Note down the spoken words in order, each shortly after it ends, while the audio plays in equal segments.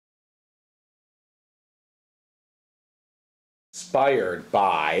Inspired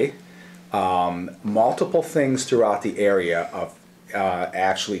by multiple things throughout the area of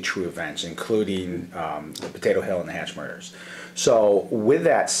actually true events, including the Potato Hill and the Hatch murders. So with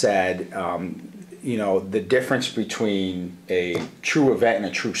that said, you know, the difference between a true event and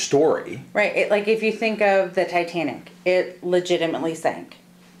a true story. Right, like if you think of the Titanic, it legitimately sank.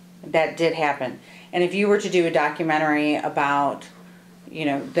 That did happen. And if you were to do a documentary about, you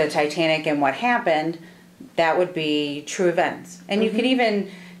know, the Titanic and what happened, that would be true events. And you could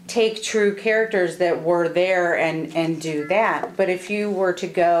even take true characters that were there and do that. But if you were to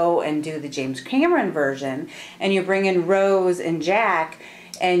go and do the James Cameron version and you bring in Rose and Jack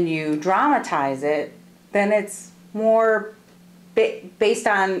and you dramatize it, then it's more based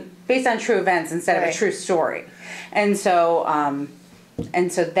on true events instead of a true story. And so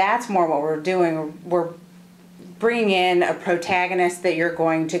that's more what we're doing. We're bringing in a protagonist that you're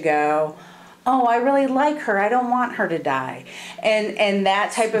going to go, oh, I really like her, I don't want her to die, and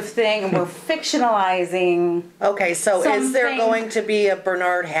that type of thing. And we're fictionalizing. Okay, so is there going to be a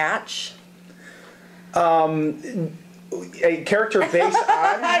Bernard Hatch? A character based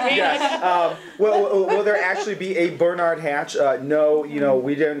on? Yes. Will there actually be a Bernard Hatch? No, you know,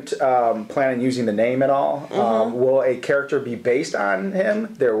 we didn't plan on using the name at all. Will a character be based on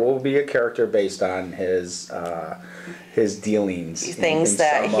him? There will be a character based on his dealings. Things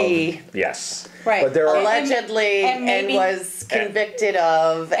that he... Yes. Right. But there are allegedly and was convicted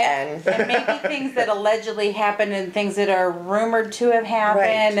of, and maybe things that allegedly happened and things that are rumored to have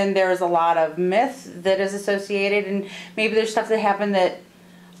happened, and there's a lot of myth that is associated, and maybe there's stuff that happened that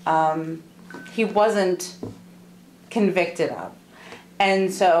he wasn't convicted of.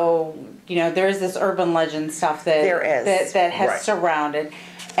 And so, you know, there's this urban legend stuff that that has surrounded,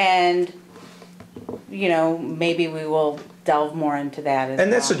 and you know, maybe we will delve more into that as well.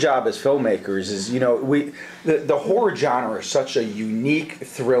 And that's the job as filmmakers, is, you know, the horror genre is such a unique,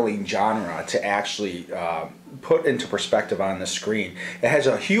 thrilling genre to actually put into perspective on the screen. It has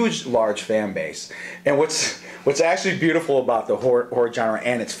a huge, large fan base. And what's actually beautiful about the horror genre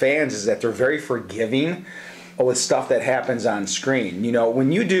and its fans is that they're very forgiving with stuff that happens on screen. You know,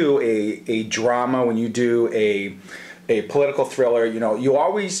 when you do a drama, when you do a political thriller, you know, you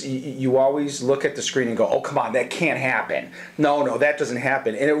always look at the screen and go, oh, come on, that can't happen. No, that doesn't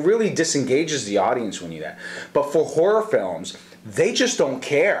happen. And it really disengages the audience when you do that. But for horror films, they just don't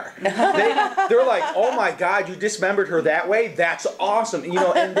care. They're like, oh my God, you dismembered her that way? That's awesome. You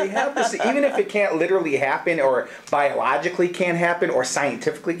know, and they have this, even if it can't literally happen, or biologically can't happen, or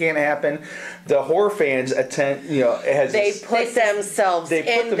scientifically can't happen, the horror fans attend, you know, they put themselves in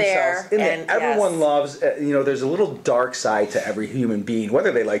there. And everyone loves, you know, there's a little dark side to every human being,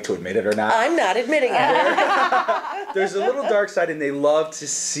 whether they like to admit it or not. I'm not admitting it. There's a little dark side, and they love to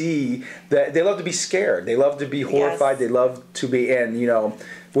see that. They love to be scared. They love to be horrified. They love to be, and you know,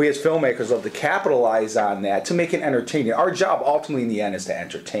 we as filmmakers love to capitalize on that to make it entertaining. Our job ultimately in the end is to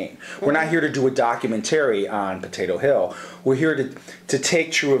entertain. We're not here to do a documentary on Potato Hill. We're here to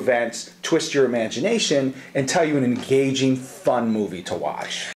take true events, twist your imagination, and tell you an engaging, fun movie to watch.